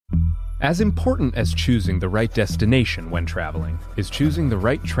As important as choosing the right destination when traveling is choosing the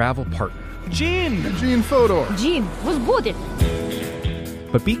right travel partner. Gene Fodor. Gene, was будет?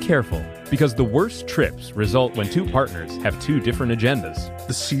 But be careful, because the worst trips result when two partners have two different agendas.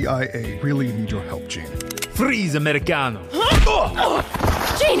 The CIA really need your help, Gene. Freeze, Americano!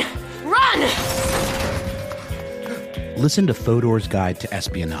 Gene, run! Listen to Fodor's Guide to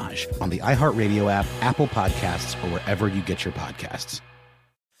Espionage on the iHeartRadio app, Apple Podcasts, or wherever you get your podcasts.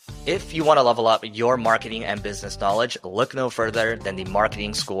 If you want to level up your marketing and business knowledge, look no further than the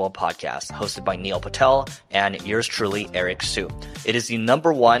Marketing School podcast, hosted by Neil Patel and yours truly, Eric Su. It is the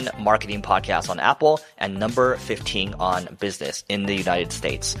 #1 marketing podcast on Apple and number 15 on business in the United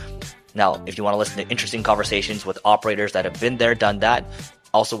States. Now, if you want to listen to interesting conversations with operators that have been there, done that,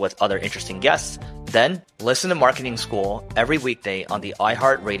 also with other interesting guests, then listen to Marketing School every weekday on the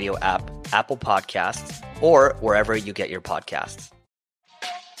iHeartRadio app, Apple Podcasts, or wherever you get your podcasts.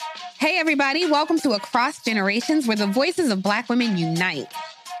 Hey, everybody. Welcome to Across Generations, where the voices of Black women unite.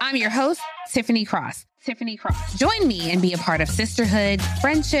 I'm your host, Tiffany Cross. Join me and be a part of sisterhood,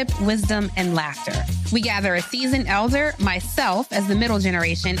 friendship, wisdom, and laughter. We gather a seasoned elder, myself as the middle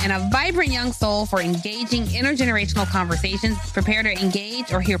generation, and a vibrant young soul for engaging intergenerational conversations. Prepare to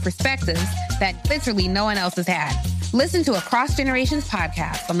engage or hear perspectives that literally no one else has had. Listen to Across Generations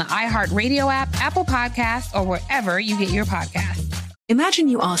podcast on the iHeartRadio app, Apple Podcasts, or wherever you get your podcasts. Imagine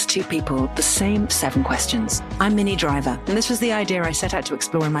you ask two people the same 7 questions. I'm Minnie Driver, and this was the idea I set out to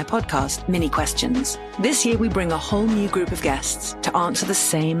explore in my podcast, Mini Questions. This year, we bring a whole new group of guests to answer the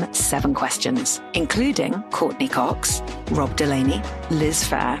same 7 questions, including Courtney Cox, Rob Delaney, Liz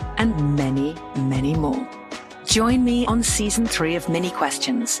Phair, and many, many more. Join me on Season 3 of Mini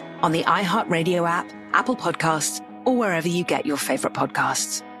Questions on the iHeartRadio app, Apple Podcasts, or wherever you get your favorite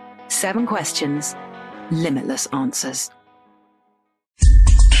podcasts. 7 questions, limitless answers.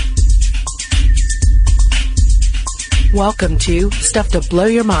 Welcome to Stuff to Blow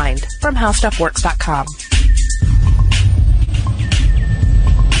Your Mind from HowStuffWorks.com.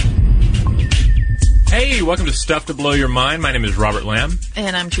 Hey, welcome to Stuff to Blow Your Mind. My name is Robert Lamb.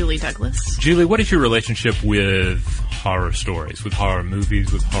 And I'm Julie Douglas. Julie, what is your relationship with horror stories, with horror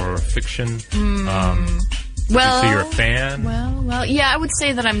movies, with horror fiction? Well, so you're a fan? Well, yeah, I would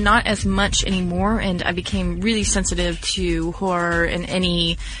say that I'm not as much anymore, and I became really sensitive to horror in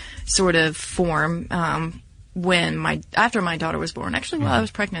any sort of form after my daughter was born, actually while I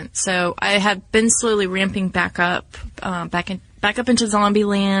was pregnant. So I have been slowly ramping back up into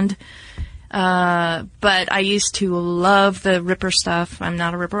Zombieland. But I used to love the Ripper stuff. I'm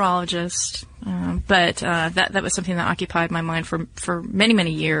not a Ripperologist, but that was something that occupied my mind for many,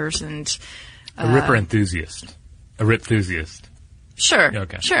 many years. And a Ripper enthusiast, a Rip-thusiast. Sure,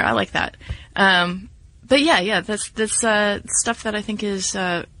 okay. Sure, I like that. But yeah, that's stuff that I think is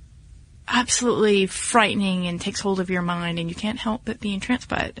absolutely frightening and takes hold of your mind, and you can't help but be entranced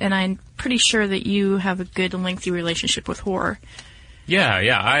by it. And I'm pretty sure that you have a good and lengthy relationship with horror. Yeah.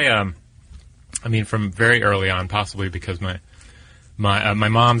 I mean, from very early on, possibly because my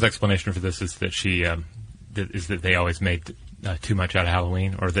mom's explanation for this is that that they always made too much out of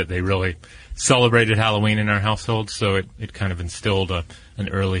Halloween, or that they really celebrated Halloween in our household. So it kind of instilled an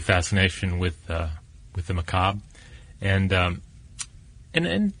early fascination with the macabre, and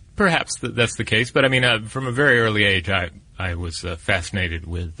perhaps that's the case. But I mean, from a very early age, I was fascinated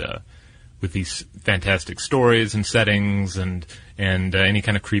with these fantastic stories and settings and any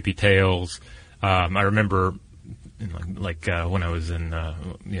kind of creepy tales. I remember, when I was in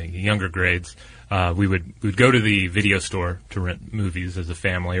younger grades, we would go to the video store to rent movies as a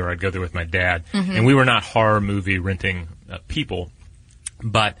family, or I'd go there with my dad. Mm-hmm. And we were not horror movie renting people,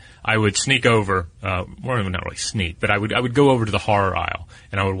 but I would sneak over, not really sneak, but I would go over to the horror aisle,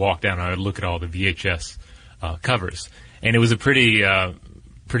 and I would walk down and I would look at all the VHS covers, and it was a pretty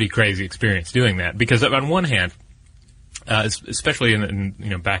crazy experience doing that, because on one hand, especially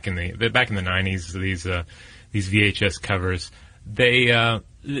back in the 90s, these VHS covers, they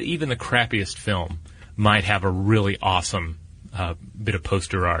even the crappiest film might have a really awesome bit of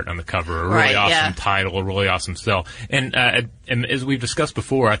poster art on the cover, a really awesome title, a really awesome sell. And as we've discussed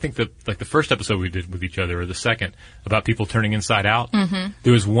before, I think that the first episode we did with each other, or the second, about people turning inside out, mm-hmm.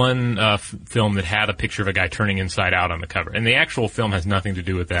 there was one film that had a picture of a guy turning inside out on the cover, and the actual film has nothing to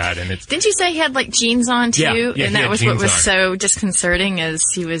do with that. And didn't you say he had jeans on too? Yeah, and that was what was so disconcerting, as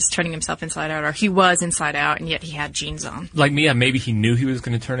he was turning himself inside out, or he was inside out, and yet he had jeans on. Maybe he knew he was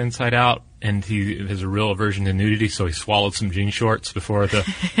going to turn inside out, and he has a real aversion to nudity, so he swallowed some jean shorts before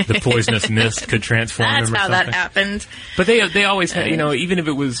the poisonous mist could transform him. That's how that happened. But they always had, even if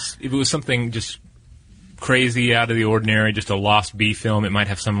it was something just crazy, out of the ordinary, just a lost B film. It might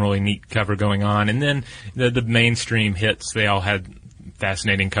have some really neat cover going on. And then the mainstream hits, they all had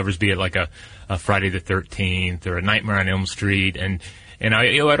fascinating covers, be it like a Friday the 13th or a Nightmare on Elm Street. And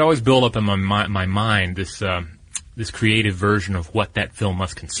I'd always build up in my mind this creative version of what that film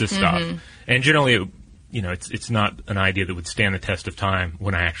must consist of. And generally, it's not an idea that would stand the test of time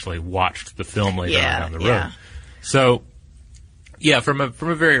when I actually watched the film later on down the road. So, from a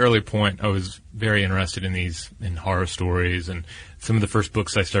very early point, I was very interested in horror stories, and some of the first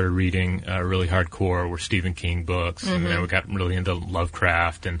books I started reading really hardcore were Stephen King books, and then we got really into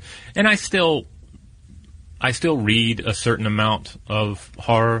Lovecraft, and I still read a certain amount of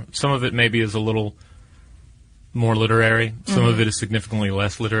horror. Some of it maybe is a little more literary. Some of it is significantly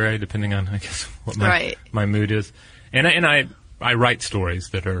less literary, depending on, I guess, what my mood is. And I write stories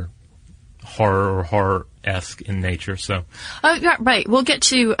that are horror or horror-esque in nature. So, right. We'll get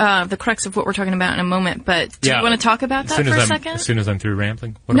to the crux of what we're talking about in a moment. But do you want to talk about that for a second? As soon as I'm through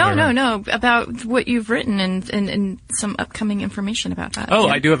rambling. No. About what you've written and some upcoming information about that. Oh,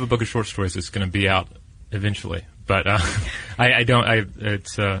 I do have a book of short stories that's going to be out eventually, but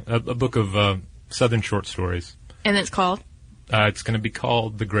it's a book of Southern short stories. And it's called? It's going to be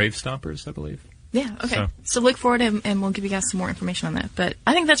called The Grave Stompers, I believe. Yeah, okay. So look forward and we'll give you guys some more information on that. But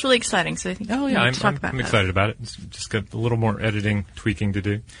I think that's really exciting, so I think we need to talk about that. I'm excited about it. It's just got a little more editing, tweaking to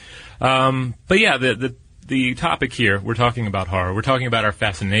do. But yeah, the topic here, we're talking about horror. We're talking about our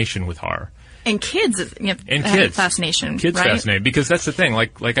fascination with horror. And kids, kids fascination, kids right? fascinated, because that's the thing.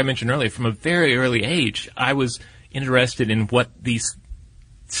 Like I mentioned earlier, from a very early age, I was interested in what these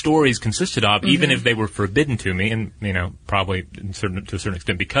stories consisted of, even if they were forbidden to me, and probably to a certain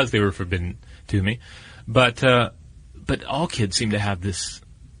extent because they were forbidden to me. But all kids seem to have this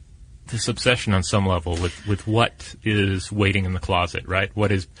obsession on some level with what is waiting in the closet, right?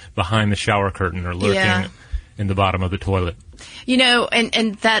 What is behind the shower curtain or lurking in the bottom of the toilet.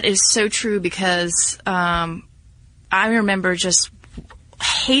 And that is so true, because I remember just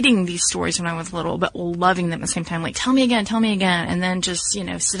hating these stories when I was little, but loving them at the same time. Like, tell me again. And then just,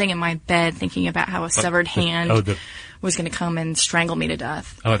 sitting in my bed thinking about how a severed hand was going to come and strangle me to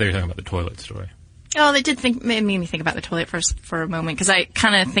death. Oh, I thought you were talking about the toilet story. Oh, made me think about the toilet for a moment, because I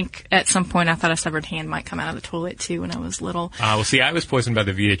kind of think at some point I thought a severed hand might come out of the toilet too when I was little. Well, see, I was poisoned by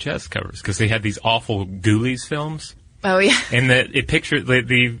the VHS covers, because they had these awful Ghoulies films. Oh, yeah. And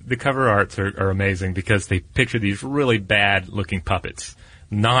the cover arts are amazing, because they picture these really bad looking puppets.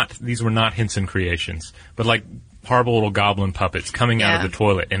 These were not Henson creations, but like horrible little goblin puppets coming out of the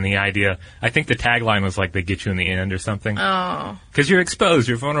toilet. And the idea, I think the tagline was like, they get you in the end or something. Oh. Because you're exposed,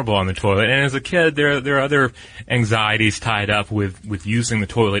 you're vulnerable on the toilet. And as a kid, there are other anxieties tied up with using the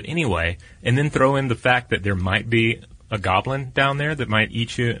toilet anyway. And then throw in the fact that there might be a goblin down there that might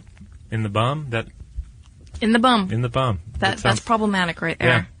eat you in the bum. In the bum. That's problematic right there.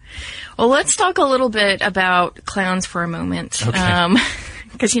 Yeah. Well, let's talk a little bit about clowns for a moment. Okay.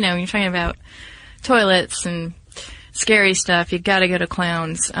 Because, you're talking about toilets and scary stuff. You gotta go to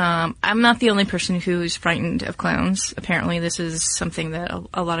clowns. I'm not the only person who's frightened of clowns. Apparently this is something that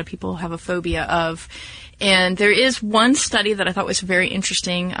a lot of people have a phobia of. And there is one study that I thought was very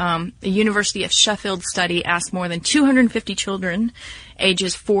interesting. The University of Sheffield study asked more than 250 children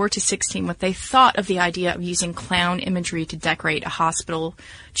ages 4 to 16 what they thought of the idea of using clown imagery to decorate a hospital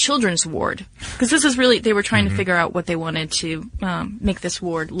children's ward. Because this is really, they were trying to figure out what they wanted to make this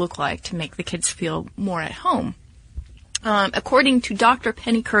ward look like to make the kids feel more at home. According to Dr.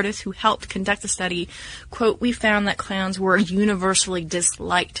 Penny Curtis, who helped conduct the study, quote, "We found that clowns were universally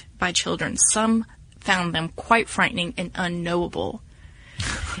disliked by children. Some found them quite frightening and unknowable."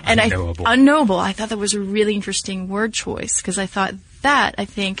 And unknowable. I thought that was a really interesting word choice, because I thought that, I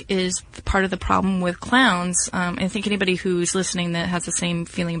think, is part of the problem with clowns. I think anybody who's listening that has the same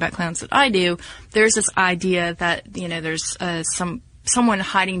feeling about clowns that I do, there's this idea that, there's someone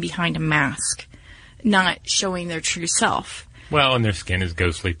hiding behind a mask, not showing their true self. Well, and their skin is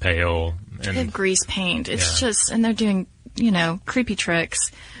ghostly pale. And they have grease paint. It's just, and they're doing, creepy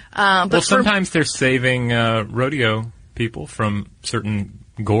tricks. But sometimes they're saving rodeo people from certain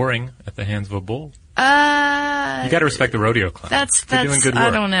goring at the hands of a bull. You got to respect the rodeo clown. They're doing good work.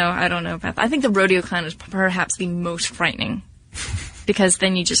 I don't know about that. I think the rodeo clown is perhaps the most frightening. Because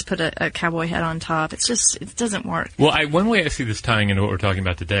then you just put a cowboy head on top. It doesn't work. Well, one way I see this tying into what we're talking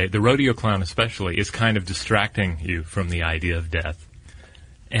about today, the rodeo clown especially, is kind of distracting you from the idea of death.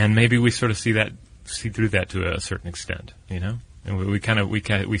 And maybe we sort of see through that to a certain extent, And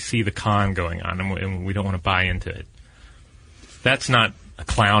we see the con going on, and we don't want to buy into it. That's not a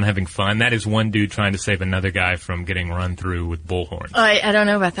clown having fun. That is one dude trying to save another guy from getting run through with bullhorns. I don't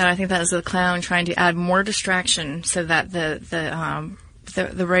know about that. I think that is the clown trying to add more distraction so that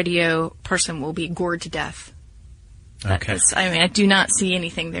the radio person will be gored to death. Okay. I do not see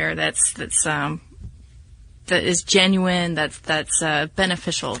anything there that is genuine, that's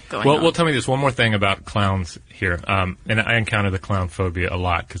beneficial going on. Well, tell me this one more thing about clowns here. And I encounter the clown phobia a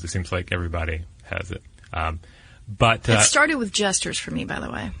lot because it seems like everybody has it. But it started with jesters for me, by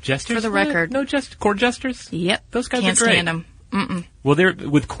the way. Jesters? For the record. No court jesters? Yep. Those guys Can't are great. stand them. Mm-mm. Well,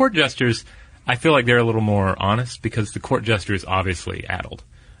 with court jesters, I feel like they're a little more honest because the court jester is obviously addled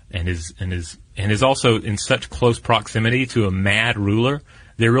and is also in such close proximity to a mad ruler.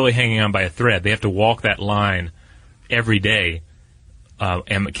 They're really hanging on by a thread. They have to walk that line every day.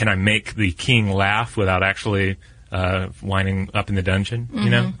 And can I make the king laugh without actually winding up in the dungeon? Mm-hmm. You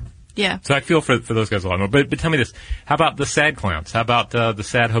know? Yeah. So I feel for those guys a lot more. But tell me this: how about the sad clowns? How about the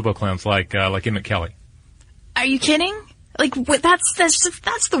sad hobo clowns like Emmett Kelly? Are you kidding? Like that's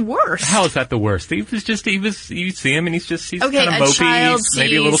the worst. How is that the worst? You see him and he's okay, kind of mopey. He's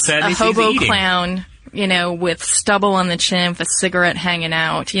maybe a little sad. A hobo clown, with stubble on the chin, with a cigarette hanging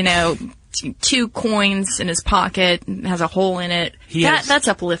out, 2 coins in his pocket, has a hole in it. That's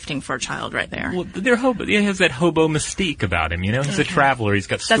uplifting for a child right there. Well, they're hobo. He has that hobo mystique about him, He's a traveler. He's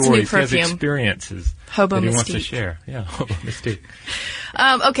got stories. That's a new he has perfume. Experiences Hobo that he mystique. wants to share. Yeah, hobo mystique.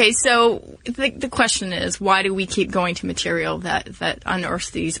 Okay, so the question is, why do we keep going to material that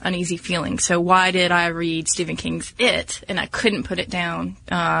unearths these uneasy feelings? So why did I read Stephen King's It, and I couldn't put it down,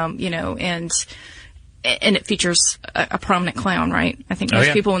 and it features a prominent clown, right? I think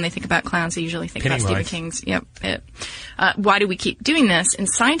most people, when they think about clowns, they usually think Pennywise. about Stephen King's. Yep. It. Why do we keep doing this? And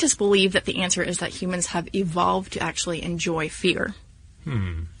scientists believe that the answer is that humans have evolved to actually enjoy fear.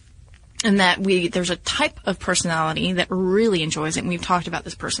 And that there's a type of personality that really enjoys it. And we've talked about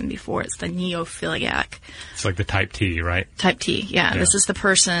this person before. It's the neophiliac. It's like the type T, right? Type T, yeah. This is the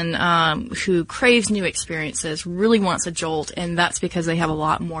person who craves new experiences, really wants a jolt, and that's because they have a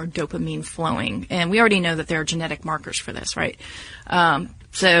lot more dopamine flowing. And we already know that there are genetic markers for this, right?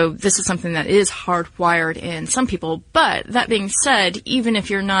 So this is something that is hardwired in some people. But that being said, even if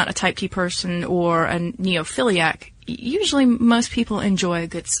you're not a type T person or a neophiliac, usually most people enjoy a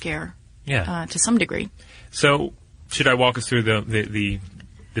good scare. Yeah. To some degree. So, should I walk us through the brain?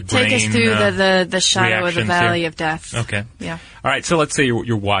 Take us through the shadow of the valley here? of death. Okay. Yeah. All right. So let's say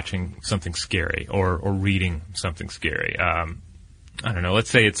you're watching something scary or reading something scary. I don't know. Let's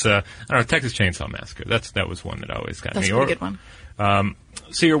say it's Texas Chainsaw Massacre. That was one that always got me. That's a pretty good one.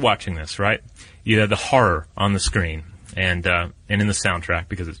 So you're watching this, right? You have the horror on the screen and in the soundtrack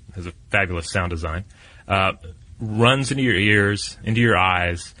because it has a fabulous sound design. Runs into your ears, into your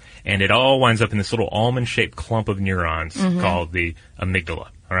eyes. And it all winds up in this little almond-shaped clump of neurons called the amygdala.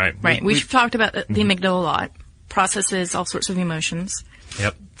 All right. Right. We've talked about the amygdala a lot. Processes all sorts of emotions.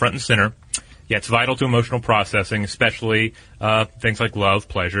 Yep. Front and center. Yeah, it's vital to emotional processing, especially things like love,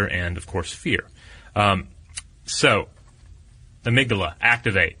 pleasure, and, of course, fear. So, amygdala,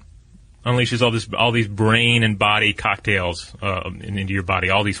 activate. Unleashes all these brain and body cocktails into your body,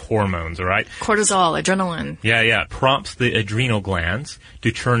 all these hormones, all right? Cortisol, adrenaline. Yeah. Prompts the adrenal glands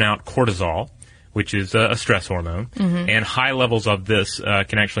to churn out cortisol, which is a stress hormone. And high levels of this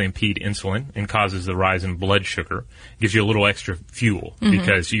can actually impede insulin and causes the rise in blood sugar. Gives you a little extra fuel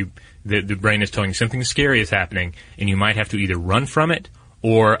because the brain is telling you something scary is happening, and you might have to either run from it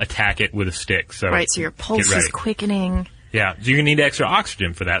or attack it with a stick. So your pulse is quickening. Yeah, so you're going to need extra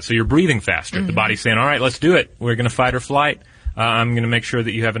oxygen for that, so you're breathing faster. The body's saying, all right, let's do it. We're going to fight or flight. I'm going to make sure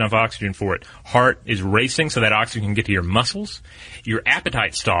that you have enough oxygen for it. Heart is racing so that oxygen can get to your muscles. Your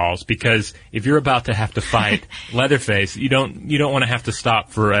appetite stalls because if you're about to have to fight Leatherface, you don't want to have to stop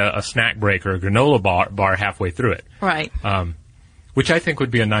for a snack break or a granola bar halfway through it. Right. Which I think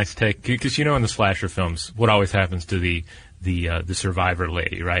would be a nice take, because in the slasher films, what always happens to the survivor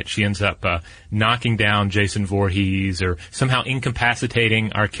lady, right? She ends up knocking down Jason Voorhees or somehow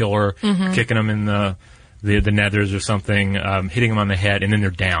incapacitating our killer, kicking him in the nethers or something, hitting him on the head, and then they're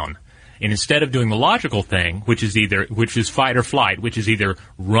down. And instead of doing the logical thing, which is fight or flight, which is either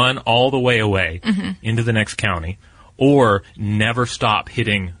run all the way away into the next county, or never stop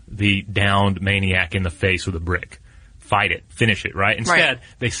hitting the downed maniac in the face with a brick. Fight it, finish it, right? Instead,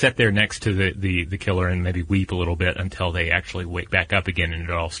 they sit there next to the killer and maybe weep a little bit until they actually wake back up again and it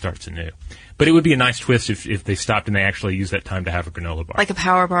all starts anew. But it would be a nice twist if they stopped and they actually used that time to have a granola bar. Like a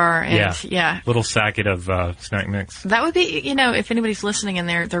power bar. And, yeah. Little sacket of snack mix. That would be, if anybody's listening and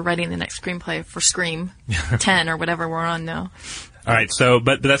they're writing the next screenplay for Scream 10 or whatever we're on now. All right, so,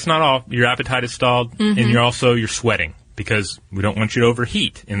 but that's not all. Your appetite is stalled and you're sweating. because we don't want you to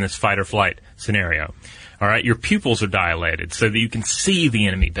overheat in this fight or flight scenario. All right, your pupils are dilated so that you can see the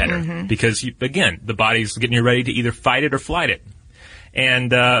enemy better because, again, the body's getting you ready to either fight it or flight it.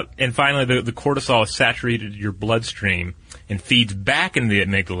 And finally, the cortisol is saturated in your bloodstream and feeds back into the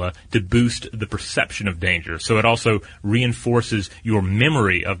amygdala to boost the perception of danger. So it also reinforces your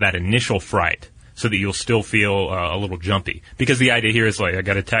memory of that initial fright so that you'll still feel a little jumpy. Because the idea here is like, I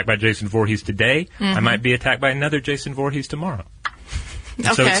got attacked by Jason Voorhees today, I might be attacked by another Jason Voorhees tomorrow.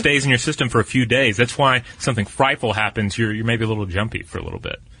 Okay. So it stays in your system for a few days. That's why something frightful happens, you're maybe a little jumpy for a little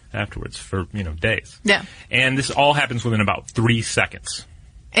bit afterwards, for, days. Yeah. And this all happens within about 3 seconds.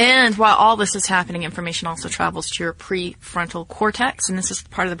 And while all this is happening, information also travels to your prefrontal cortex, and this is the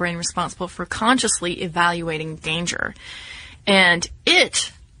part of the brain responsible for consciously evaluating danger. And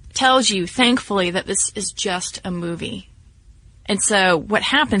it tells you, thankfully, that this is just a movie. And so what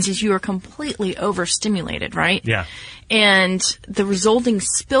happens is you are completely overstimulated, right? Yeah. And the resulting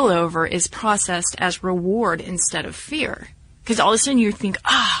spillover is processed as reward instead of fear. Because all of a sudden you think,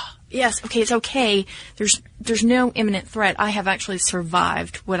 yes, okay, it's okay. There's no imminent threat. I have actually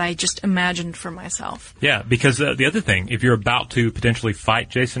survived what I just imagined for myself. Yeah, because the other thing, if you're about to potentially fight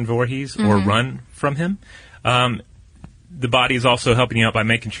Jason Voorhees or run from him, the body is also helping you out by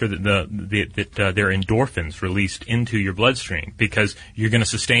making sure that there are endorphins released into your bloodstream, because you're going to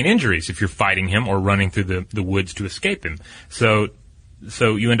sustain injuries if you're fighting him or running through the woods to escape him. So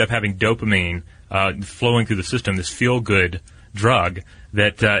you end up having dopamine flowing through the system, this feel-good drug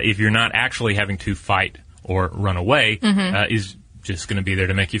that if you're not actually having to fight or run away, is just going to be there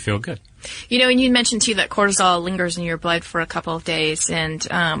to make you feel good. And you mentioned, too, that cortisol lingers in your blood for a couple of days, and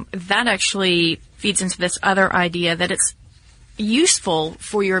that actually feeds into this other idea that it's useful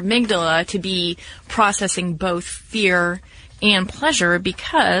for your amygdala to be processing both fear and pleasure,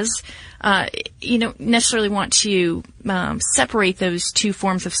 because you don't necessarily want to separate those two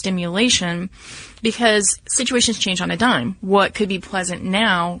forms of stimulation, because situations change on a dime. What could be pleasant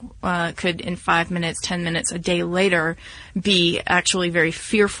now could in 5 minutes, 10 minutes, a day later be actually very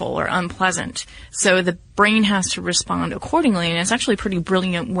fearful or unpleasant. So the brain has to respond accordingly, and it's actually a pretty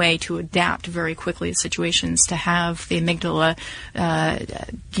brilliant way to adapt very quickly to situations, to have the amygdala,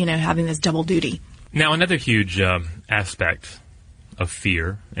 having this double duty. Now, another huge aspect of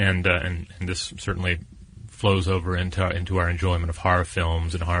fear, and this certainly flows over into our enjoyment of horror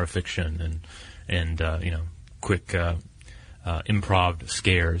films and horror fiction and quick improv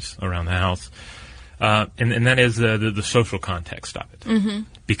scares around the house, and that is the social context of it.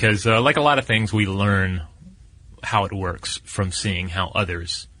 Because like a lot of things, we learn how it works from seeing how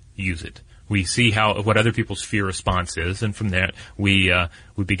others use it. We see what other people's fear response is, and from there we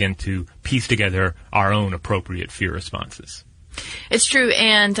begin to piece together our own appropriate fear responses. It's true,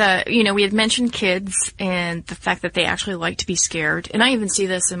 and, we had mentioned kids and the fact that they actually like to be scared. And I even see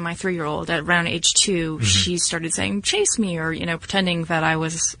this in my 3-year-old. At around age 2, she started saying, chase me, or, pretending that I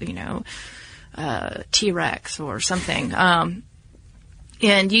was, T-Rex or something.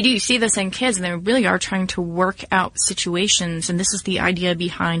 And you do see this in kids, and they really are trying to work out situations, and this is the idea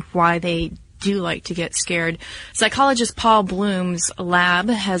behind why they do like to get scared. Psychologist Paul Bloom's lab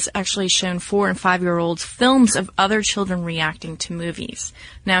has actually shown 4- and 5-year-olds films of other children reacting to movies.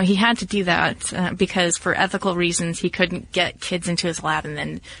 Now, he had to do that because for ethical reasons, he couldn't get kids into his lab and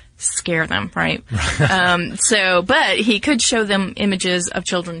then scare them, right? But he could show them images of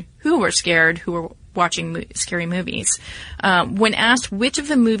children who were scared, who were watching scary movies. When asked which of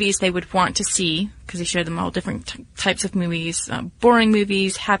the movies they would want to see, because he showed them all different types of movies, boring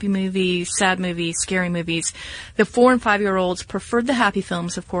movies, happy movies, sad movies, scary movies, the 4- and 5-year-olds preferred the happy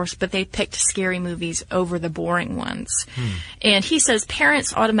films, of course, but they picked scary movies over the boring ones. And he says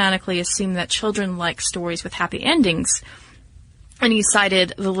parents automatically assume that children like stories with happy endings. And he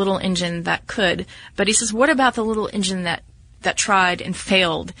cited The Little Engine That Could. But he says, what about the little engine that tried and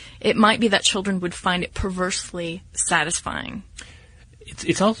failed? It might be that children would find it perversely satisfying.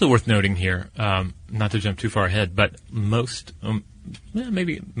 It's also worth noting here, not to jump too far ahead, but most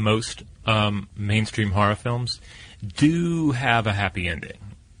mainstream horror films do have a happy ending.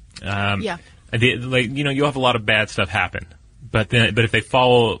 Yeah. You'll have a lot of bad stuff happen, but if they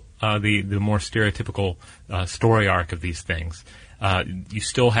follow the more stereotypical story arc of these things, you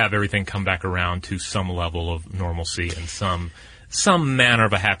still have everything come back around to some level of normalcy and some manner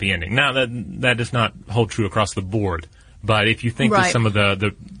of a happy ending. Now, that does not hold true across the board, but if you think that some of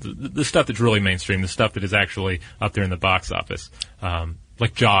the stuff that's really mainstream, the stuff that is actually up there in the box office,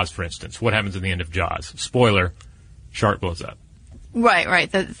 like Jaws, for instance, what happens at the end of Jaws? Spoiler, shark blows up.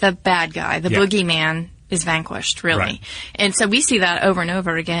 Right. The bad guy, the boogeyman, is vanquished, really. Right. And so we see that over and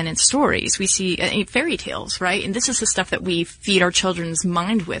over again in stories. We see fairy tales, right? And this is the stuff that we feed our children's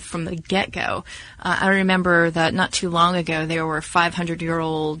mind with from the get-go. I remember that not too long ago, there were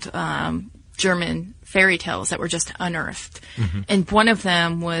 500-year-old German fairy tales that were just unearthed. Mm-hmm. And one of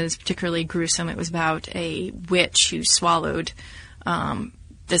them was particularly gruesome. It was about a witch who swallowed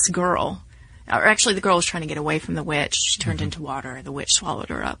this girl. Or actually, the girl was trying to get away from the witch. She turned into water. The witch swallowed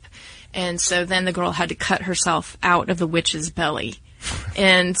her up. And so then the girl had to cut herself out of the witch's belly.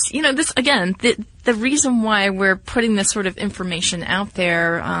 And, you know, this, again, the reason why we're putting this sort of information out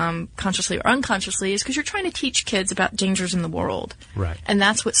there, consciously or unconsciously, is because you're trying to teach kids about dangers in the world. Right. And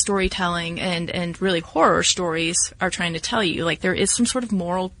that's what storytelling and really horror stories are trying to tell you. Like, there is some sort of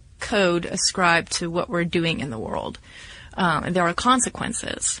moral code ascribed to what we're doing in the world. And there are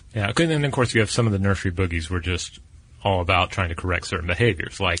consequences. Yeah, and then, of course, you have some of the nursery boogies were just all about trying to correct certain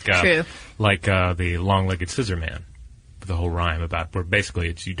behaviors, like the long-legged scissor man, with the whole rhyme about where basically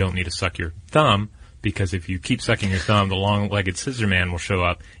it's you don't need to suck your thumb, because if you keep sucking your thumb, the long-legged scissor man will show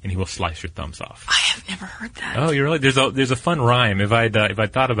up and he will slice your thumbs off. I have never heard that. Oh, you're right. There's a fun rhyme. If I'd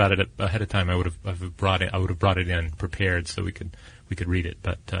thought about it ahead of time, I would have brought it in prepared so we could read it.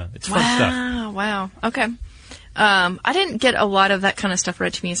 But it's fun stuff. Wow. Okay. I didn't get a lot of that kind of stuff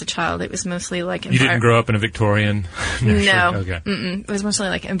read to me as a child. It was mostly like you didn't grow up in a Victorian nursery? No. Okay. It was mostly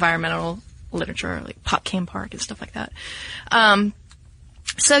like environmental literature, like Popcaan Park and stuff like that.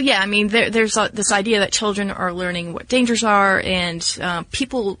 So yeah, I mean, there's this idea that children are learning what dangers are and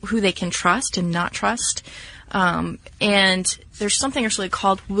people who they can trust and not trust. And there's something actually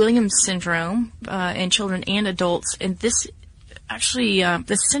called Williams syndrome in children and adults, and this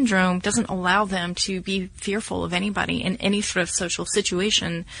syndrome doesn't allow them to be fearful of anybody in any sort of social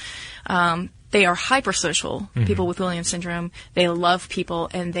situation. They are hypersocial, people with Williams syndrome. They love people,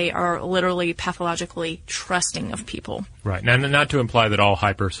 and they are literally pathologically trusting of people. Right. Now, not to imply that all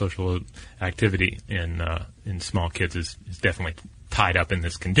hypersocial activity in small kids is definitely tied up in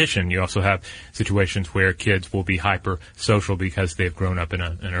this condition. You also have situations where kids will be hypersocial because they've grown up in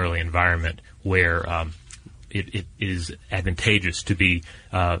an early environment where it is advantageous to be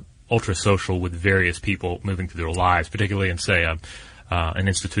ultra social with various people moving through their lives, particularly in, say, an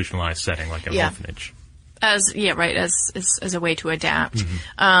institutionalized setting like an orphanage. As a way to adapt.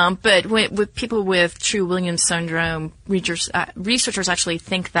 But with people with true Williams syndrome, researchers actually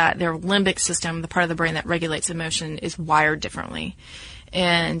think that their limbic system, the part of the brain that regulates emotion, is wired differently.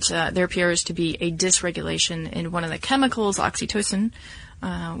 And there appears to be a dysregulation in one of the chemicals, oxytocin.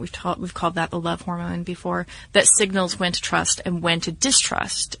 We've called that the love hormone before, that signals when to trust and when to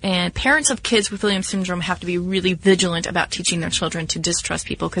distrust. And parents of kids with Williams syndrome have to be really vigilant about teaching their children to distrust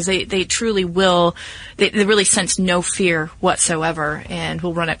people, because they truly will, they really sense no fear whatsoever and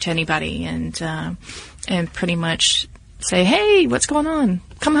will run up to anybody and pretty much say, hey, what's going on?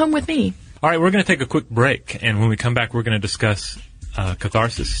 Come home with me. All right, we're going to take a quick break, and when we come back, we're going to discuss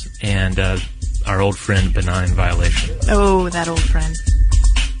catharsis and our old friend, benign violation. Oh, that old friend.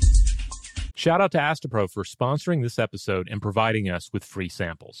 Shout out to Astepro for sponsoring this episode and providing us with free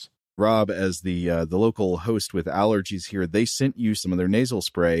samples. Rob, as the local host with allergies here, they sent you some of their nasal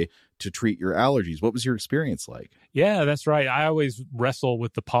spray to treat your allergies. What was your experience like? Yeah, that's right. I always wrestle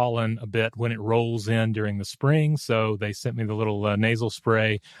with the pollen a bit when it rolls in during the spring, so they sent me the little nasal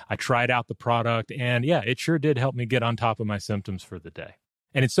spray. I tried out the product, and yeah, it sure did help me get on top of my symptoms for the day.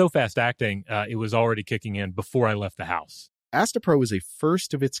 And it's so fast-acting, it was already kicking in before I left the house. Astepro is a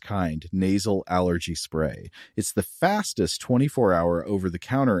first-of-its-kind nasal allergy spray. It's the fastest 24-hour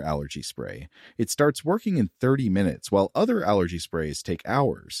over-the-counter allergy spray. It starts working in 30 minutes, while other allergy sprays take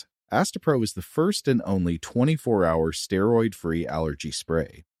hours. Astepro is the first and only 24-hour steroid-free allergy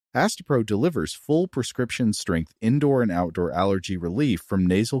spray. Astepro delivers full prescription-strength indoor and outdoor allergy relief from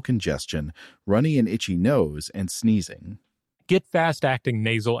nasal congestion, runny and itchy nose, and sneezing. Get fast-acting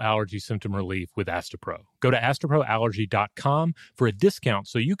nasal allergy symptom relief with Astepro. Go to asteproallergy.com for a discount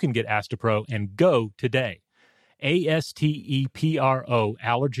so you can get Astepro and go today. ASTEPRO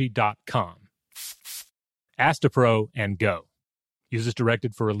allergy.com. Astepro and go. Use as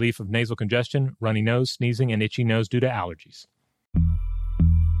directed for relief of nasal congestion, runny nose, sneezing, and itchy nose due to allergies.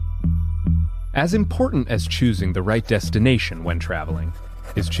 As important as choosing the right destination when traveling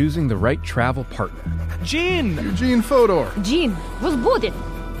is choosing the right travel partner. Eugene Fodor. Jean, was будет?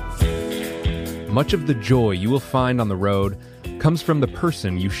 Much of the joy you will find on the road comes from the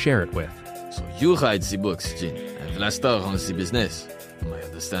person you share it with. So you write the books, Jean, and Vlastar runs the business. I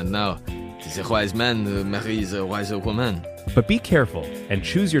understand now. It is a wise man who marries a wiser woman. But be careful and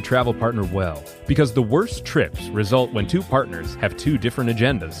choose your travel partner well, because the worst trips result when two partners have two different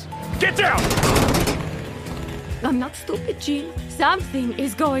agendas. Get down! I'm not stupid, Jean. Something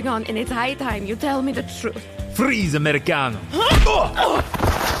is going on, and it's high time you tell me the truth. Freeze, Americano!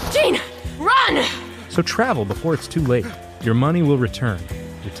 Jean, run! So travel before it's too late. Your money will return.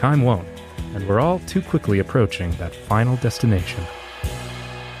 Your time won't. And we're all too quickly approaching that final destination.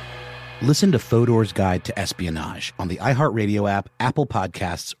 Listen to Fodor's Guide to Espionage on the iHeartRadio app, Apple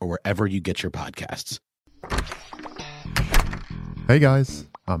Podcasts, or wherever you get your podcasts. Hey guys,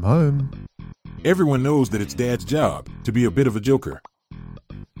 I'm home. Everyone knows that it's Dad's job to be a bit of a joker.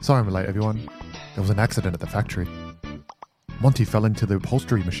 Sorry I'm late, everyone. There was an accident at the factory. Monty fell into the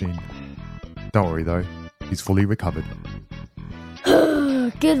upholstery machine. Don't worry though, he's fully recovered.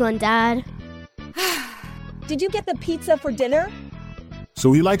 Good one, Dad. Did you get the pizza for dinner?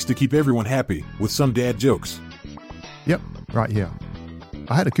 So he likes to keep everyone happy with some dad jokes. Yep, right here.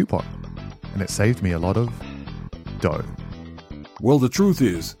 I had a coupon, and it saved me a lot of dough. Well, the truth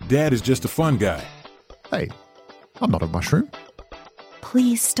is, Dad is just a fun guy. Hey, I'm not a mushroom.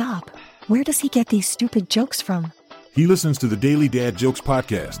 Please stop. Where does he get these stupid jokes from? He listens to the Daily Dad Jokes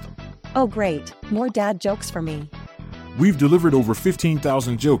podcast. Oh, great. More dad jokes for me. We've delivered over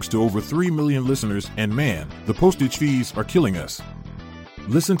 15,000 jokes to over 3 million listeners, and man, the postage fees are killing us.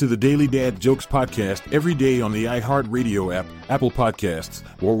 Listen to the Daily Dad Jokes podcast every day on the iHeartRadio app, Apple Podcasts,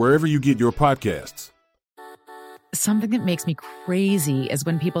 or wherever you get your podcasts. Something that makes me crazy is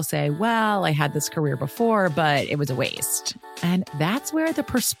when people say, well, I had this career before, but it was a waste. And that's where the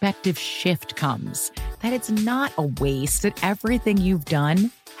perspective shift comes, that it's not a waste, that everything you've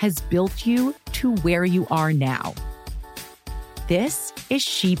done has built you to where you are now. This is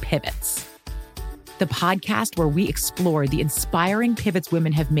She Pivots, the podcast where we explore the inspiring pivots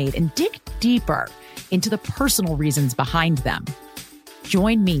women have made and dig deeper into the personal reasons behind them.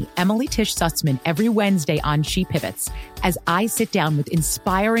 Join me, Emily Tish Sussman, every Wednesday on She Pivots as I sit down with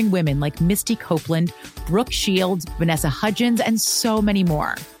inspiring women like Misty Copeland, Brooke Shields, Vanessa Hudgens, and so many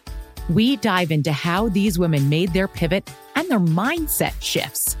more. We dive into how these women made their pivot and their mindset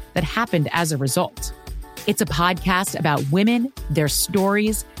shifts that happened as a result. It's a podcast about women, their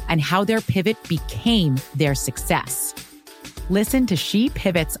stories, and how their pivot became their success. Listen to She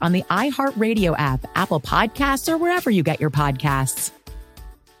Pivots on the iHeartRadio app, Apple Podcasts, or wherever you get your podcasts.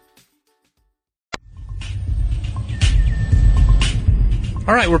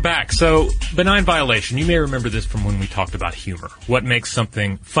 All right, we're back. So, benign violation. You may remember this from when we talked about humor. What makes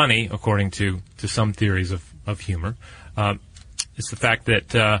something funny, according to some theories of humor, is the fact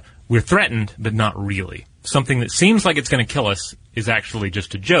that we're threatened, but not really. Something that seems like it's going to kill us is actually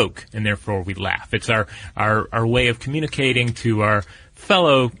just a joke, and therefore we laugh. It's our way of communicating to our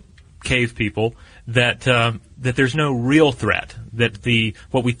fellow cave people that there's no real threat. That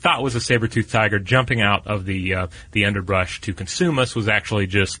what we thought was a saber-toothed tiger jumping out of the underbrush to consume us was actually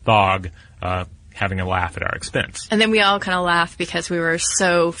just Thog having a laugh at our expense. And then we all kind of laughed because we were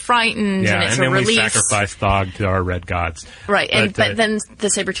so frightened. Yeah, and it's and then a release. We sacrificed Thog to our red gods. Right, but then the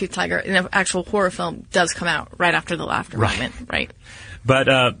saber-toothed tiger in the actual horror film does come out right after the laughter moment, right?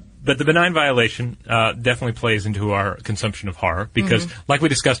 But the benign violation definitely plays into our consumption of horror because, like we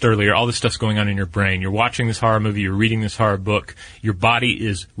discussed earlier, all this stuff's going on in your brain. You're watching this horror movie, you're reading this horror book, your body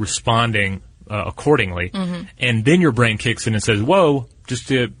is responding accordingly, and then your brain kicks in and says, whoa, just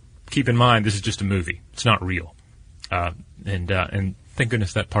to keep in mind, this is just a movie. It's not real. And thank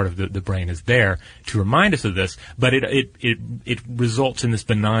goodness that part of the brain is there to remind us of this, but it results in this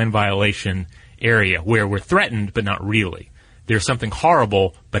benign violation area where we're threatened, but not really. There's something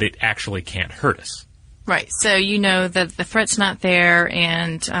horrible, but it actually can't hurt us. Right. So you know that the threat's not there,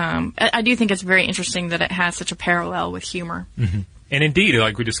 and I do think it's very interesting that it has such a parallel with humor. Mm-hmm. And indeed,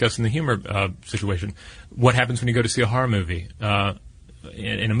 like we discussed in the humor situation, what happens when you go to see a horror movie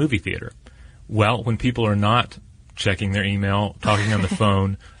in a movie theater? Well, when people are not checking their email, talking on the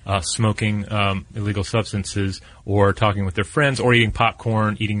phone, smoking illegal substances, or talking with their friends, or eating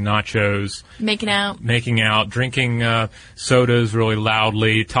popcorn, eating nachos. Making out, drinking sodas really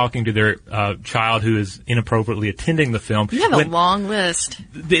loudly, talking to their child who is inappropriately attending the film. You have a long list.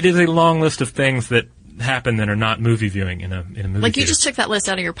 It is a long list of things that happen that are not movie viewing in a movie Like theater. you just took that list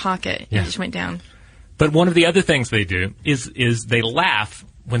out of your pocket and just went down. But one of the other things they do is they laugh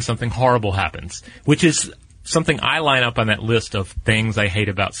when something horrible happens, which is something I line up on that list of things I hate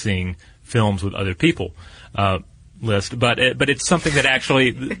about seeing films with other people list. But it's something that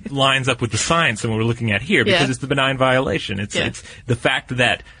actually lines up with the science and what we're looking at here because it's the benign violation. It's the fact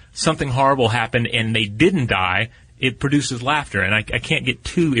that something horrible happened and they didn't die. It produces laughter, and I can't get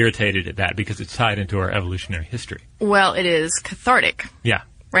too irritated at that because it's tied into our evolutionary history. Well, it is cathartic. Yeah.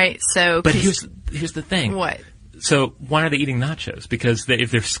 Right? So, but here's the thing. What? So why are they eating nachos? Because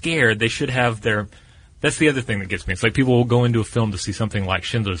if they're scared, they should have their That's the other thing that gets me. It's like people will go into a film to see something like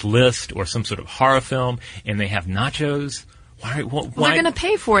Schindler's List or some sort of horror film, and they have nachos. Why? Well, they're going to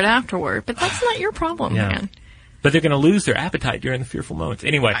pay for it afterward, but that's not your problem, man. But they're going to lose their appetite during the fearful moments.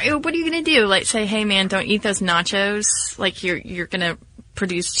 Anyway. What are you going to do? Like, say, hey, man, don't eat those nachos. Like, you're going to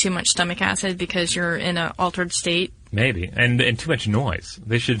produce too much stomach acid because you're in an altered state. Maybe. And too much noise.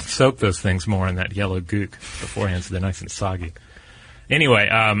 They should soak those things more in that yellow gook beforehand so they're nice and soggy. Anyway,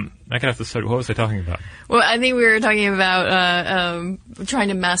 I got off the subject. What was I talking about? Well, I think we were talking about trying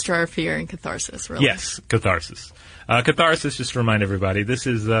to master our fear and catharsis, really. Yes, catharsis. Catharsis, just to remind everybody, this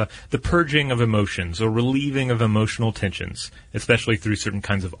is the purging of emotions or relieving of emotional tensions, especially through certain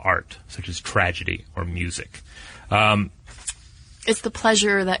kinds of art, such as tragedy or music. It's the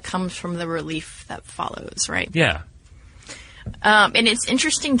pleasure that comes from the relief that follows, right? Yeah. And it's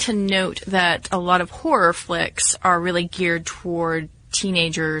interesting to note that a lot of horror flicks are really geared toward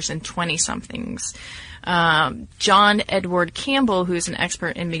teenagers and 20-somethings. John Edward Campbell, who is an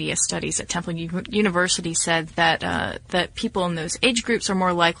expert in media studies at Temple University, said that people in those age groups are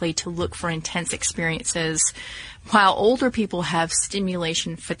more likely to look for intense experiences, while older people have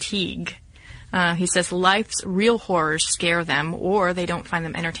stimulation fatigue. He says life's real horrors scare them, or they don't find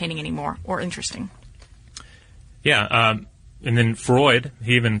them entertaining anymore or interesting. Yeah, and then Freud,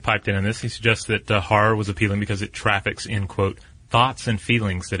 he even piped in on this. He suggests that horror was appealing because it traffics in, quote, thoughts and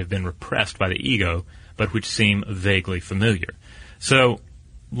feelings that have been repressed by the ego, but which seem vaguely familiar. So,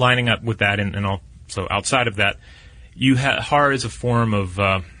 lining up with that, and also outside of that, horror is a form of,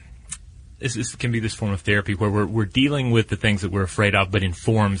 it can be this form of therapy where we're dealing with the things that we're afraid of, but in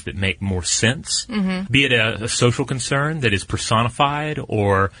forms that make more sense. Mm-hmm. Be it a social concern that is personified,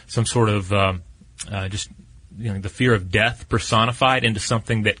 or some sort of the fear of death personified into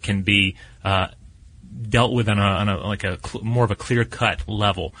something that can be dealt with on a more of a clear-cut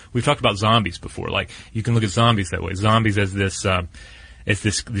level. We've talked about zombies before. Like, you can look at zombies that way. Zombies as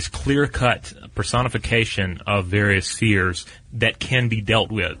this clear-cut personification of various fears that can be dealt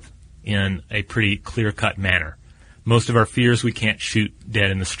with in a pretty clear-cut manner. Most of our fears we can't shoot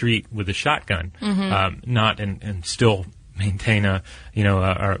dead in the street with a shotgun, and still maintain a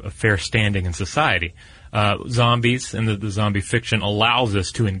fair standing in society. Zombies and the zombie fiction allows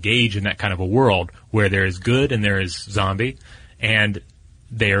us to engage in that kind of a world where there is good and there is zombie, and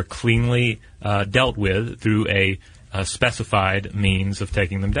they are cleanly dealt with through a specified means of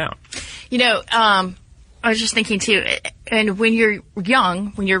taking them down. I was just thinking too, and when you're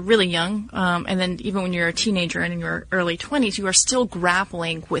young, when you're really young, and then even when you're a teenager and in your early 20s, you are still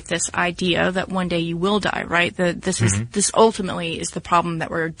grappling with this idea that one day you will die, right? This ultimately is the problem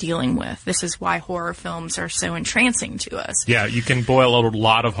that we're dealing with. This is why horror films are so entrancing to us. Yeah, you can boil a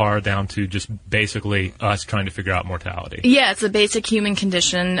lot of horror down to just basically us trying to figure out mortality. Yeah, it's a basic human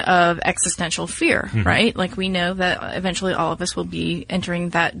condition of existential fear, right? Like, we know that eventually all of us will be entering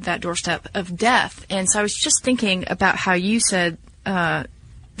that doorstep of death. And so I was just thinking about how you said that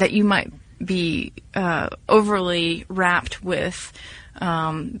you might be overly wrapped with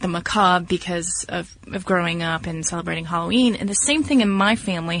the macabre because of growing up and celebrating Halloween. And the same thing in my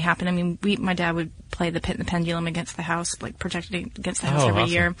family happened. I mean, my dad would play the Pit and the Pendulum against the house, like protecting against the house every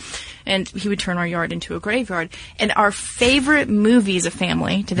year. And he would turn our yard into a graveyard. And our favorite movie as a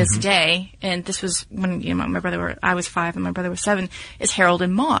family to this day, and this was when my brother I was 5 and my brother was 7, is Harold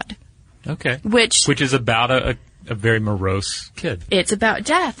and Maude. Okay. Which is about a very morose kid. It's about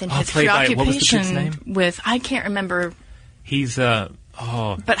death and his preoccupation what was the kid's name? with, I can't remember. He's,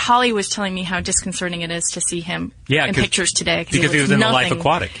 But Holly was telling me how disconcerting it is to see him in pictures today. Because he was in The Life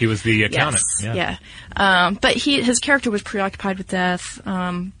Aquatic. He was the accountant. Yes, yeah. But his character was preoccupied with death.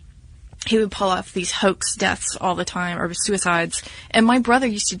 He would pull off these hoax deaths all the time, or suicides. And my brother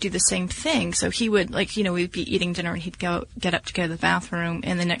used to do the same thing. So he would, we'd be eating dinner and he'd get up to go to the bathroom.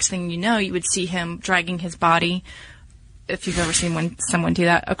 And the next thing you know, you would see him dragging his body, if you've ever seen someone do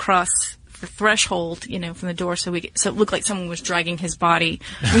that, across the threshold, from the door. So it looked like someone was dragging his body.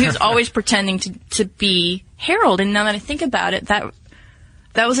 He was always pretending to be Harold. And now that I think about it,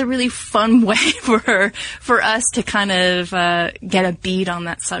 that was a really fun way for us to kind of get a bead on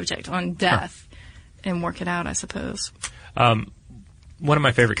that subject, on death, and work it out, I suppose. One of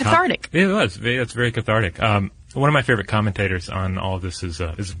my favorite... Cathartic. It was. It's very cathartic. One of my favorite commentators on all of this is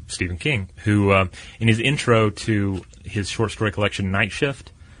Stephen King, who, in his intro to his short story collection, Night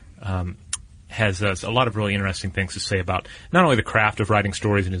Shift, has a lot of really interesting things to say about not only the craft of writing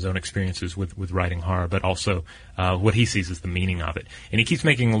stories and his own experiences with writing horror, but also what he sees as the meaning of it. And he keeps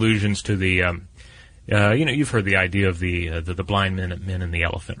making allusions to the, you've heard the idea of the blind men and the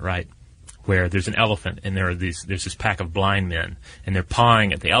elephant, right? where there's an elephant and there's this pack of blind men and they're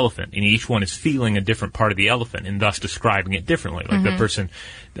pawing at the elephant, and each one is feeling a different part of the elephant and thus describing it differently. Like the person,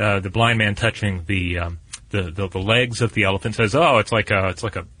 the blind man touching the legs of the elephant says, "Oh, it's like a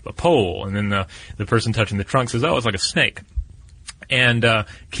pole," and then the person touching the trunk says, "Oh, it's like a snake." And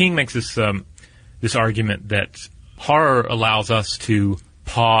King makes this argument that horror allows us to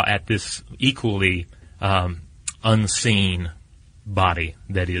paw at this equally unseen body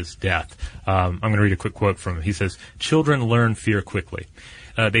that is death. I'm going to read a quick quote from him. He says, "Children learn fear quickly.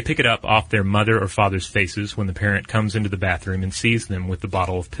 They pick it up off their mother or father's faces when the parent comes into the bathroom and sees them with the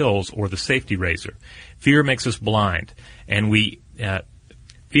bottle of pills or the safety razor. Fear makes us blind, and we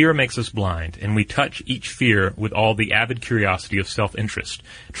touch each fear with all the avid curiosity of self-interest,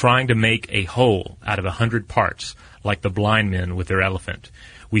 trying to make a whole out of 100 parts, like the blind men with their elephant.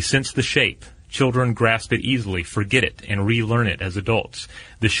 We sense the shape. Children grasp it easily, forget it, and relearn it as adults.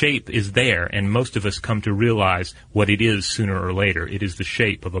 The shape is there, and most of us come to realize what it is sooner or later. It is the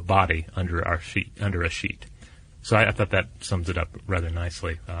shape of a body under a sheet." So I thought that sums it up rather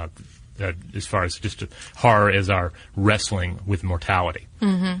nicely, as far as just horror as our wrestling with mortality.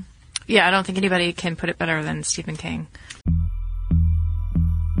 Mm-hmm. Yeah, I don't think anybody can put it better than Stephen King.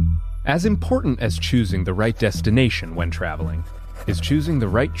 As important as choosing the right destination when traveling is choosing the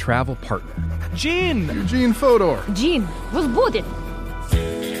right travel partner. Eugene Fodor. Gene, was booted.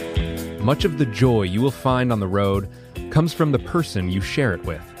 Much of the joy you will find on the road comes from the person you share it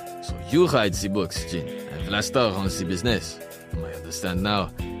with. So you write the books, Gene, and Vlastar runs the business. I understand now.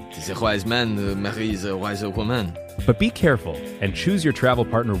 Tis a wise man marries a wiser woman. But be careful and choose your travel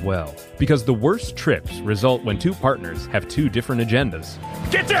partner well, because the worst trips result when two partners have two different agendas.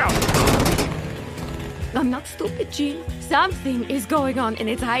 Get down! I'm not stupid, Gene. Something is going on, and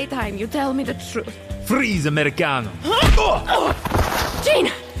it's high time you tell me the truth. Freeze, Americano! Gene,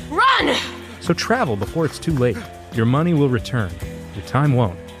 run! So travel before it's too late. Your money will return, your time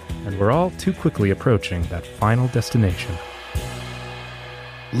won't, and we're all too quickly approaching that final destination.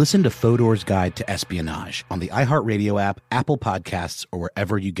 Listen to Fodor's Guide to Espionage on the iHeartRadio app, Apple Podcasts, or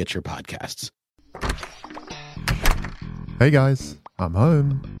wherever you get your podcasts. Hey guys, I'm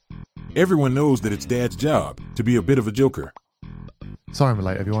home. Everyone knows that it's Dad's job to be a bit of a joker. Sorry I'm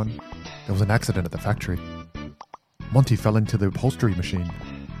late, everyone. There was an accident at the factory. Monty fell into the upholstery machine.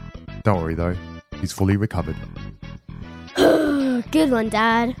 Don't worry though, he's fully recovered. Good one,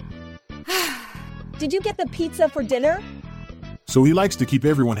 Dad. Did you get the pizza for dinner? So he likes to keep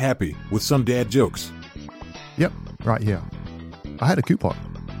everyone happy with some dad jokes. Yep, right here. I had a coupon,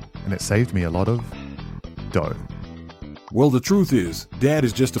 and it saved me a lot of dough. Well, the truth is, Dad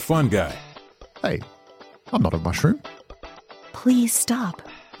is just a fun guy. Hey, I'm not a mushroom. Please stop.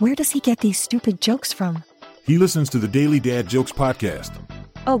 Where does he get these stupid jokes from? He listens to the Daily Dad Jokes podcast.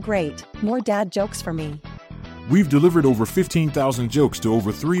 Oh, great. More dad jokes for me. We've delivered over 15,000 jokes to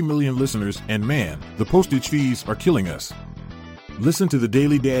over 3 million listeners, and man, the postage fees are killing us. Listen to the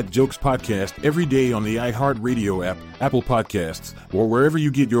Daily Dad Jokes podcast every day on the iHeartRadio app, Apple Podcasts, or wherever you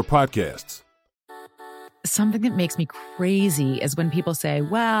get your podcasts. Something that makes me crazy is when people say,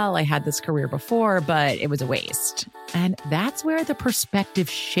 well, I had this career before, but it was a waste. And that's where the perspective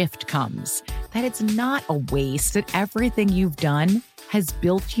shift comes, that it's not a waste, that everything you've done has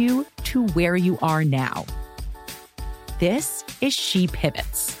built you to where you are now. This is She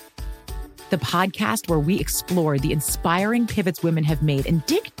Pivots, the podcast where we explore the inspiring pivots women have made and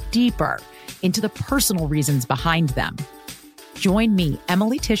dig deeper into the personal reasons behind them. Join me,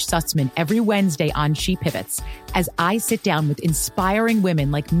 Emily Tish Sussman, every Wednesday on She Pivots as I sit down with inspiring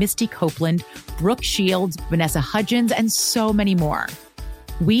women like Misty Copeland, Brooke Shields, Vanessa Hudgens, and so many more.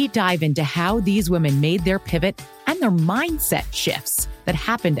 We dive into how these women made their pivot and their mindset shifts that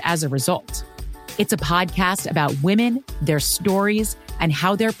happened as a result. It's a podcast about women, their stories, and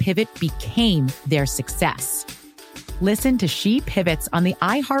how their pivot became their success. Listen to She Pivots on the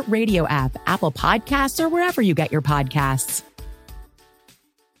iHeartRadio app, Apple Podcasts, or wherever you get your podcasts.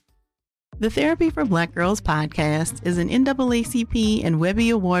 The Therapy for Black Girls podcast is an NAACP and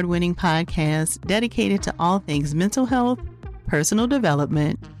Webby Award-winning podcast dedicated to all things mental health, personal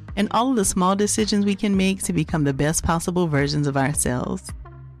development, and all of the small decisions we can make to become the best possible versions of ourselves.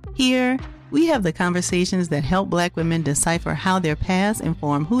 Here, we have the conversations that help Black women decipher how their past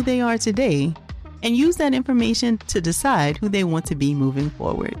inform who they are today and use that information to decide who they want to be moving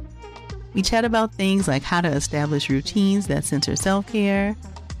forward. We chat about things like how to establish routines that center self-care,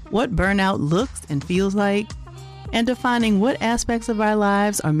 what burnout looks and feels like, and defining what aspects of our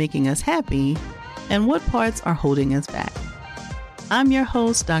lives are making us happy and what parts are holding us back. I'm your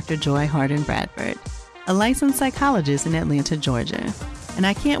host, Dr. Joy Harden Bradford, a licensed psychologist in Atlanta, Georgia. And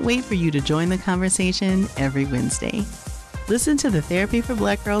I can't wait for you to join the conversation every Wednesday. Listen to the Therapy for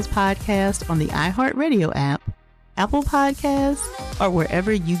Black Girls podcast on the iHeartRadio app, Apple Podcasts, or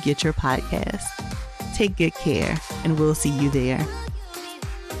wherever you get your podcasts. Take good care, and we'll see you there.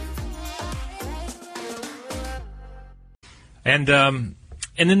 And then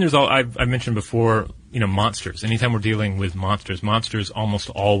there's I've mentioned before, monsters. Anytime we're dealing with monsters almost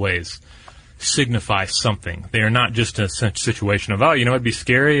always signify something. They are not just a situation of, it'd be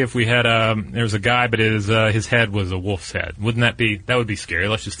scary if we had there was a guy, but his head was a wolf's head. That would be scary.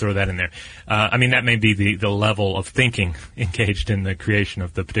 Let's just throw that in there. That may be the level of thinking engaged in the creation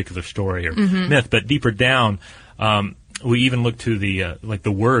of the particular story or myth, but deeper down, we even look to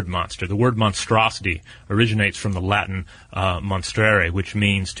the word monster. The word monstrosity originates from the Latin monstrare, which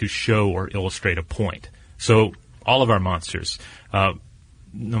means to show or illustrate a point. So all of our monsters,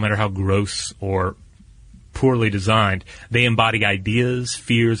 no matter how gross or poorly designed, they embody ideas,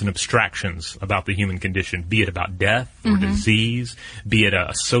 fears, and abstractions about the human condition, be it about death or disease, be it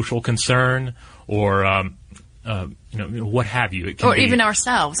a social concern or what have you. It can or be, even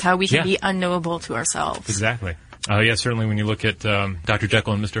ourselves, how we can be unknowable to ourselves. Exactly. Certainly when you look at Dr.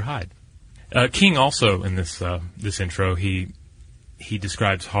 Jekyll and Mr. Hyde. King also, in this intro, he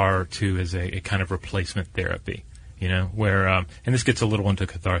describes horror, too, as a kind of replacement therapy, where, and this gets a little into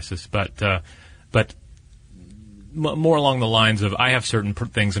catharsis, but more along the lines of, I have certain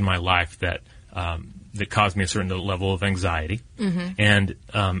things in my life that cause me a certain level of anxiety, and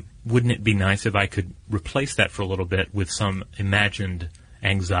wouldn't it be nice if I could replace that for a little bit with some imagined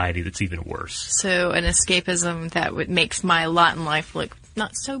anxiety that's even worse? So an escapism that makes my lot in life look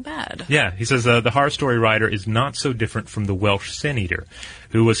not so bad. Yeah, he says the horror story writer is not so different from the Welsh sin eater,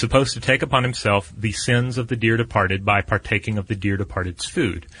 who was supposed to take upon himself the sins of the dear departed by partaking of the dear departed's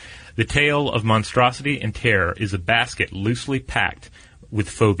food. The tale of monstrosity and terror is a basket loosely packed with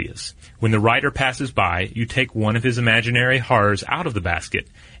phobias. When the writer passes by, you take one of his imaginary horrors out of the basket,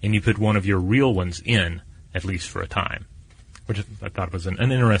 and you put one of your real ones in, at least for a time. Which I thought was an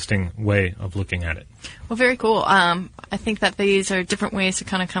interesting way of looking at it. Well, very cool. I think that these are different ways to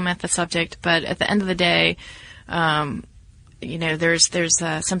kind of come at the subject, but at the end of the day, there's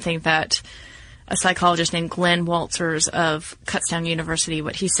something that a psychologist named Glenn Walters of Kutztown University,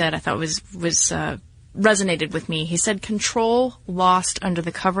 what he said I thought was resonated with me. He said, control lost under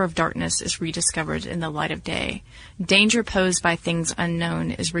the cover of darkness is rediscovered in the light of day. Danger posed by things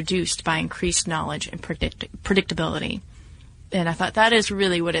unknown is reduced by increased knowledge and predictability. And I thought that is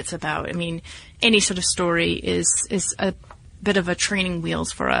really what it's about. I mean, any sort of story is a bit of a training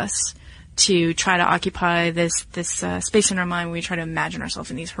wheels for us to try to occupy this space in our mind where we try to imagine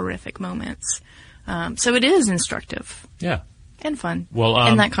ourselves in these horrific moments. So it is instructive. Yeah. And fun. Well,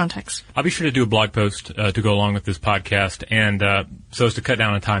 in that context. I'll be sure to do a blog post to go along with this podcast. And so as to cut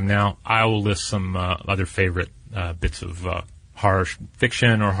down on time now, I will list some other favorite bits of horror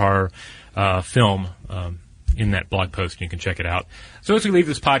fiction or horror film in that blog post, and you can check it out. So as we leave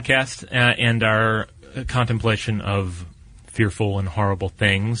this podcast and our contemplation of fearful and horrible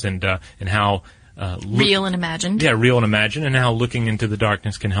things and how real and imagined. Yeah, real and imagined, and how looking into the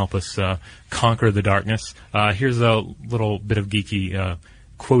darkness can help us conquer the darkness. Here's a little bit of geeky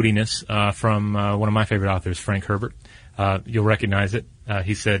quotiness from one of my favorite authors, Frank Herbert. You'll recognize it.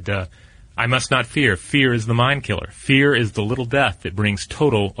 He said, I must not fear. Fear is the mind killer. Fear is the little death that brings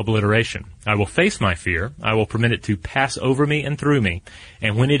total obliteration. I will face my fear. I will permit it to pass over me and through me.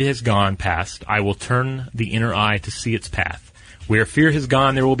 And when it has gone past, I will turn the inner eye to see its path. Where fear has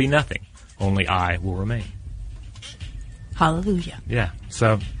gone, there will be nothing. Only I will remain. Hallelujah. Yeah.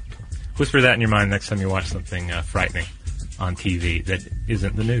 So whisper that in your mind next time you watch something frightening on TV that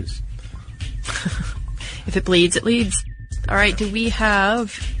isn't the news. If it bleeds, it leads. All right. Do we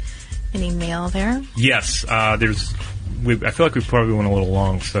have any mail there? Yes. I feel like we probably went a little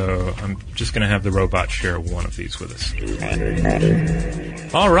long, so I'm just going to have the robot share one of these with us.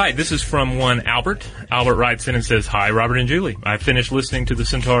 All right. This is from one Albert. Albert writes in and says, Hi, Robert and Julie. I finished listening to the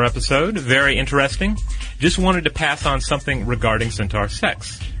Centaur episode. Very interesting. Just wanted to pass on something regarding centaur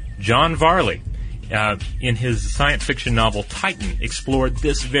sex. John Varley, in his science fiction novel Titan, explored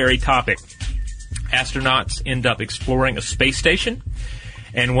this very topic. Astronauts end up exploring a space station,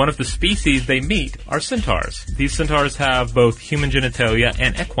 and one of the species they meet are centaurs. These centaurs have both human genitalia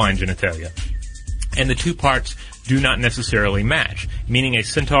and equine genitalia, and the two parts do not necessarily match, meaning a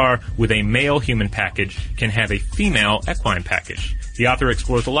centaur with a male human package can have a female equine package. The author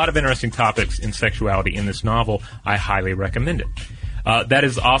explores a lot of interesting topics in sexuality in this novel. I highly recommend it. That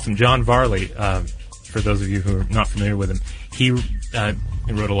is awesome. John Varley, for those of you who are not familiar with him, he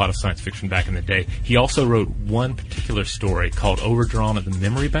He wrote a lot of science fiction back in the day. He also wrote one particular story called Overdrawn at the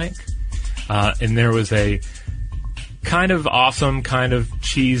Memory Bank. And there was a kind of awesome, kind of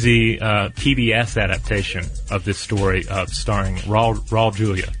cheesy PBS adaptation of this story starring Raul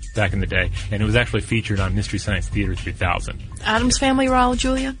Julia back in the day. And it was actually featured on Mystery Science Theater 3000. Addams Family, Raul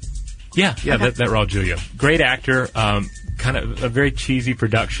Julia? Yeah, Okay. that Raul Julia. Great actor, kind of a very cheesy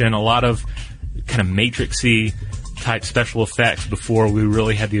production, a lot of kind of Matrix-y type special effects before we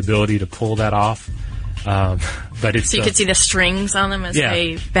really had the ability to pull that off. But it's So you could see the strings on them as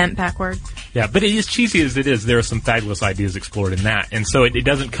they bent backward? Yeah, but as cheesy as it is, there are some fabulous ideas explored in that. And so it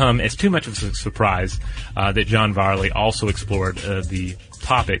doesn't come as too much of a surprise that John Varley also explored the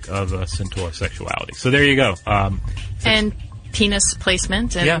topic of centaur sexuality. So there you go. And penis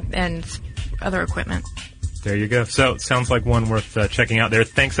placement and other equipment. There you go. So it sounds like one worth checking out there.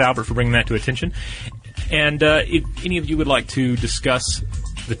 Thanks, Albert, for bringing that to attention. And if any of you would like to discuss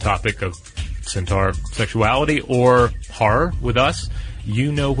the topic of centaur sexuality or horror with us,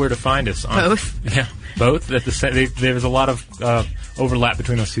 you know where to find us. Both. Yeah, both. There's a lot of overlap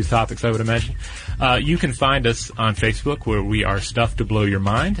between those two topics, I would imagine. You can find us on Facebook, where we are Stuff to Blow Your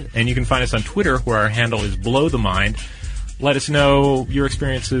Mind, and you can find us on Twitter, where our handle is Blow the Mind. Let us know your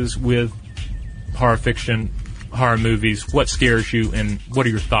experiences with horror fiction, horror movies, what scares you, and what are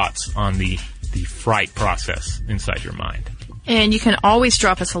your thoughts on the fright process inside your mind. And you can always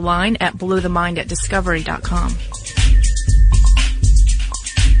drop us a line at blowthemind@discovery.com.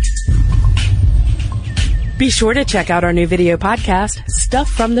 Be sure to check out our new video podcast,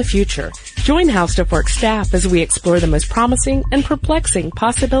 Stuff from the Future. Join How Stuff Works staff as we explore the most promising and perplexing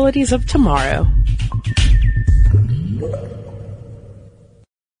possibilities of tomorrow.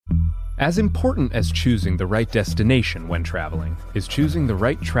 As important as choosing the right destination when traveling is choosing the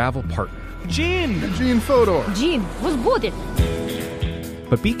right travel partner. Gene Fodor. Gene, was good.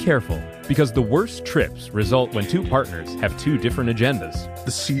 But be careful, because the worst trips result when two partners have two different agendas. The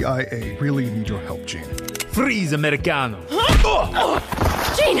CIA really need your help, Gene. Freeze, Americano!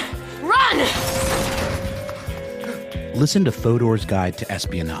 Gene, run! Listen to Fodor's Guide to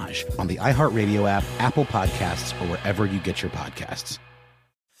Espionage on the iHeartRadio app, Apple Podcasts, or wherever you get your podcasts.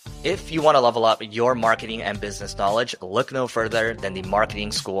 If you want to level up your marketing and business knowledge, look no further than the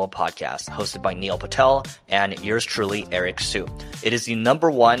Marketing School podcast, hosted by Neil Patel and yours truly, Eric Su. It is the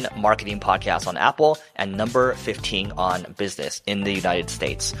 #1 marketing podcast on Apple and number 15 on business in the United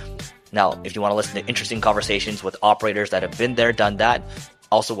States. Now, if you want to listen to interesting conversations with operators that have been there, done that,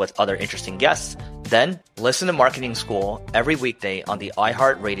 also with other interesting guests, then listen to Marketing School every weekday on the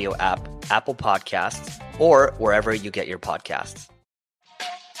iHeartRadio app, Apple Podcasts, or wherever you get your podcasts.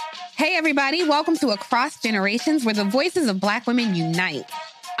 Hey, everybody. Welcome to Across Generations, where the voices of Black women unite.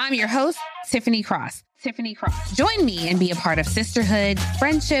 I'm your host, Tiffany Cross. Join me and be a part of sisterhood,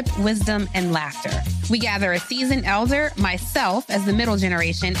 friendship, wisdom, and laughter. We gather a seasoned elder, myself as the middle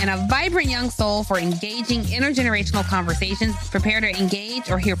generation, and a vibrant young soul for engaging intergenerational conversations. Prepare to engage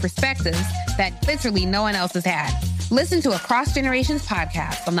or hear perspectives that literally no one else has had. Listen to Across Generations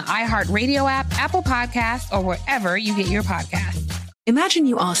podcast on the iHeartRadio app, Apple Podcasts, or wherever you get your podcasts. Imagine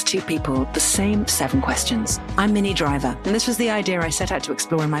you ask two people the same 7 questions. I'm Minnie Driver, and this was the idea I set out to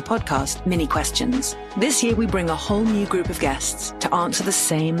explore in my podcast, Mini Questions. This year, we bring a whole new group of guests to answer the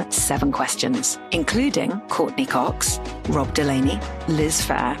same 7 questions, including Courtney Cox, Rob Delaney, Liz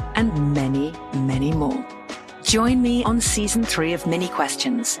Fair, and many, many more. Join me on Season 3 of Mini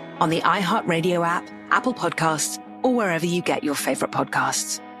Questions on the iHeartRadio app, Apple Podcasts, or wherever you get your favorite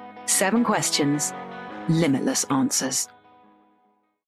podcasts. 7 questions, limitless answers.